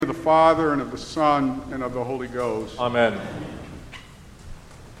the Father, and of the Son, and of the Holy Ghost. Amen.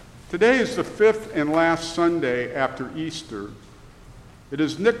 Today is the fifth and last Sunday after Easter. It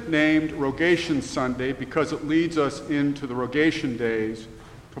is nicknamed Rogation Sunday because it leads us into the Rogation days,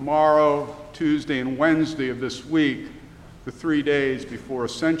 tomorrow, Tuesday, and Wednesday of this week, the 3 days before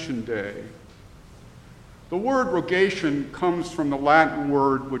Ascension Day. The word rogation comes from the Latin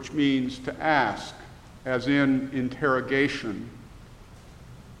word which means to ask, as in interrogation.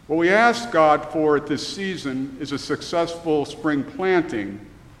 What we ask God for at this season is a successful spring planting,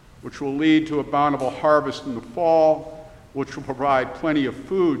 which will lead to a bountiful harvest in the fall, which will provide plenty of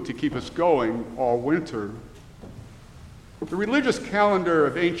food to keep us going all winter. The religious calendar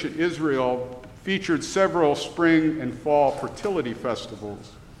of ancient Israel featured several spring and fall fertility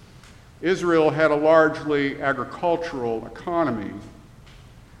festivals. Israel had a largely agricultural economy.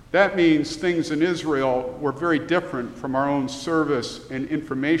 That means things in Israel were very different from our own service and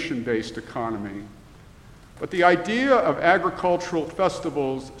information-based economy. But the idea of agricultural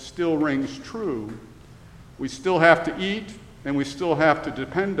festivals still rings true. We still have to eat, and we still have to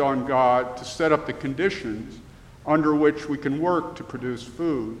depend on God to set up the conditions under which we can work to produce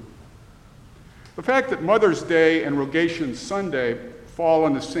food. The fact that Mother's Day and Rogation Sunday fall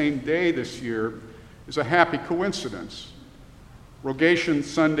on the same day this year is a happy coincidence. Rogation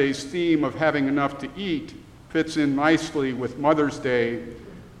Sunday's theme of having enough to eat fits in nicely with Mother's Day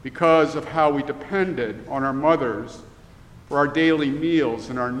because of how we depended on our mothers for our daily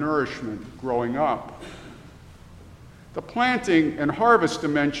meals and our nourishment growing up. The planting and harvest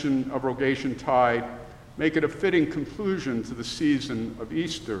dimension of Rogation Tide make it a fitting conclusion to the season of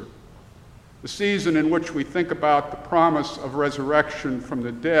Easter, the season in which we think about the promise of resurrection from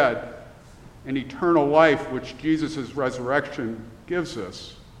the dead and eternal life which Jesus' resurrection gives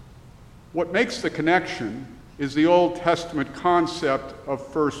us. What makes the connection is the Old Testament concept of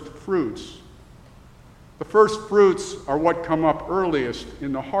first fruits. The first fruits are what come up earliest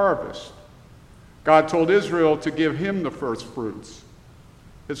in the harvest. God told Israel to give him the first fruits.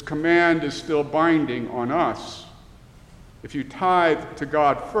 His command is still binding on us. If you tithe to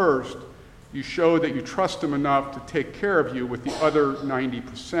God first, you show that you trust him enough to take care of you with the other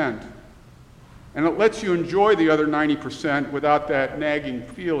 90%. And it lets you enjoy the other 90% without that nagging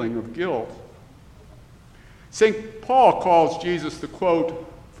feeling of guilt. St. Paul calls Jesus the, quote,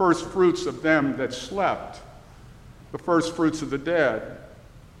 first fruits of them that slept, the first fruits of the dead.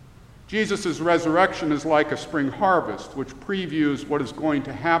 Jesus' resurrection is like a spring harvest, which previews what is going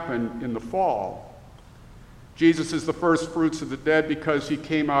to happen in the fall. Jesus is the first fruits of the dead because he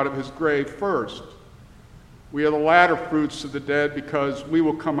came out of his grave first. We are the latter fruits of the dead because we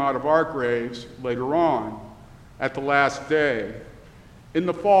will come out of our graves later on, at the last day, in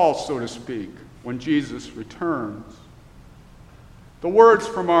the fall, so to speak, when Jesus returns. The words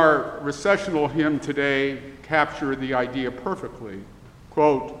from our recessional hymn today capture the idea perfectly.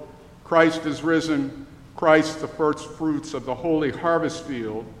 Quote, Christ is risen, Christ the first fruits of the holy harvest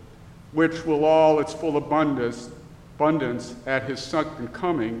field, which will all its full abundance at his second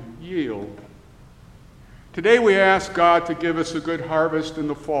coming yield. Today we ask God to give us a good harvest in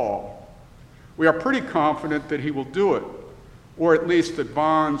the fall. We are pretty confident that he will do it, or at least that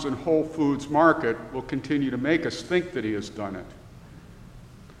Vons and Whole Foods Market will continue to make us think that he has done it.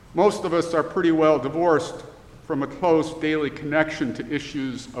 Most of us are pretty well divorced from a close daily connection to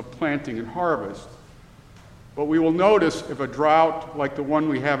issues of planting and harvest. But we will notice if a drought like the one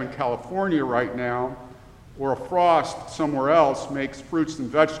we have in California right now, or a frost somewhere else makes fruits and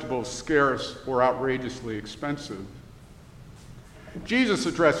vegetables scarce or outrageously expensive. Jesus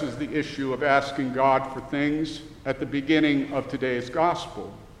addresses the issue of asking God for things at the beginning of today's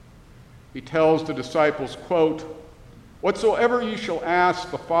gospel. He tells the disciples, quote, whatsoever ye shall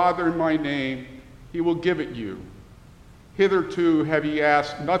ask the Father in my name, he will give it you. Hitherto have ye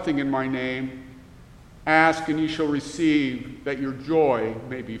asked nothing in my name. Ask and ye shall receive, that your joy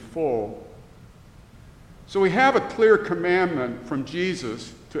may be full. So we have a clear commandment from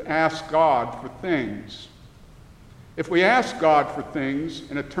Jesus to ask God for things. If we ask God for things,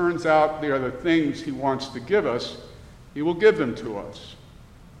 and it turns out they are the things he wants to give us, he will give them to us.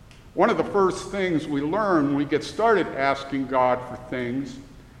 One of the first things we learn when we get started asking God for things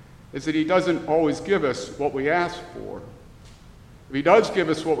is that he doesn't always give us what we ask for. If he does give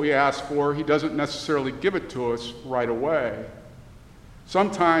us what we ask for, he doesn't necessarily give it to us right away.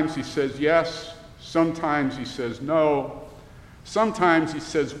 Sometimes he says yes, sometimes he says no, sometimes he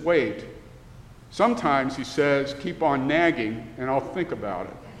says wait, sometimes he says keep on nagging and I'll think about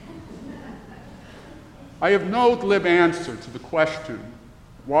it. I have no glib answer to the question,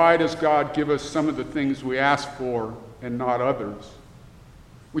 why does God give us some of the things we ask for and not others?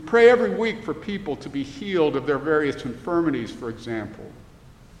 We pray every week for people to be healed of their various infirmities, for example.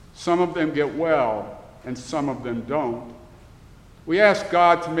 Some of them get well, and some of them don't. We ask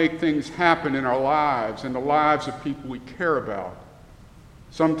God to make things happen in our lives and the lives of people we care about.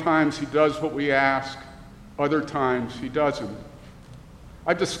 Sometimes he does what we ask, other times he doesn't.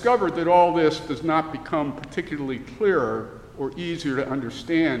 I've discovered that all this does not become particularly clearer or easier to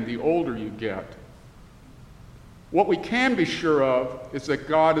understand the older you get. What we can be sure of is that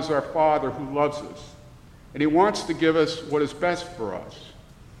God is our Father who loves us, and he wants to give us what is best for us.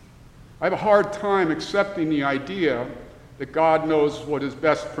 I have a hard time accepting the idea that God knows what is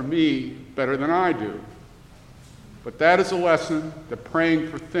best for me better than I do. But that is a lesson that praying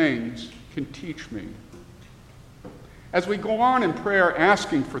for things can teach me. As we go on in prayer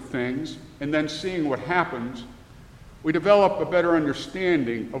asking for things and then seeing what happens, we develop a better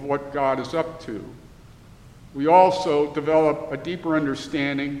understanding of what God is up to. We also develop a deeper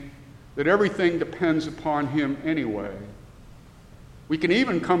understanding that everything depends upon him anyway. We can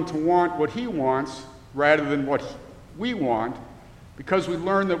even come to want what he wants rather than what we want, because we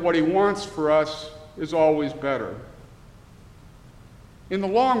learn that what he wants for us is always better. In the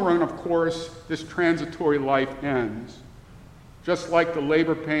long run, of course, this transitory life ends, just like the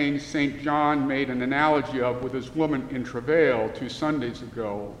labor pains St. John made an analogy of with his woman in travail 2 Sundays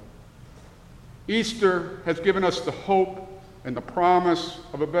ago. Easter has given us the hope and the promise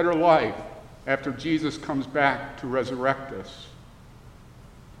of a better life after Jesus comes back to resurrect us.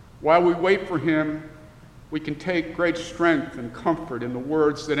 While we wait for him, we can take great strength and comfort in the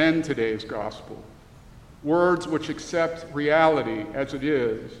words that end today's gospel, words which accept reality as it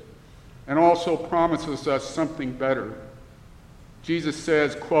is and also promises us something better. Jesus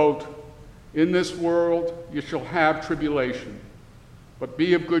says, quote, "In this world you shall have tribulation, but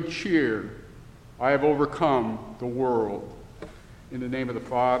be of good cheer. I have overcome the world." In the name of the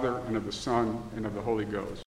Father, and of the Son, and of the Holy Ghost.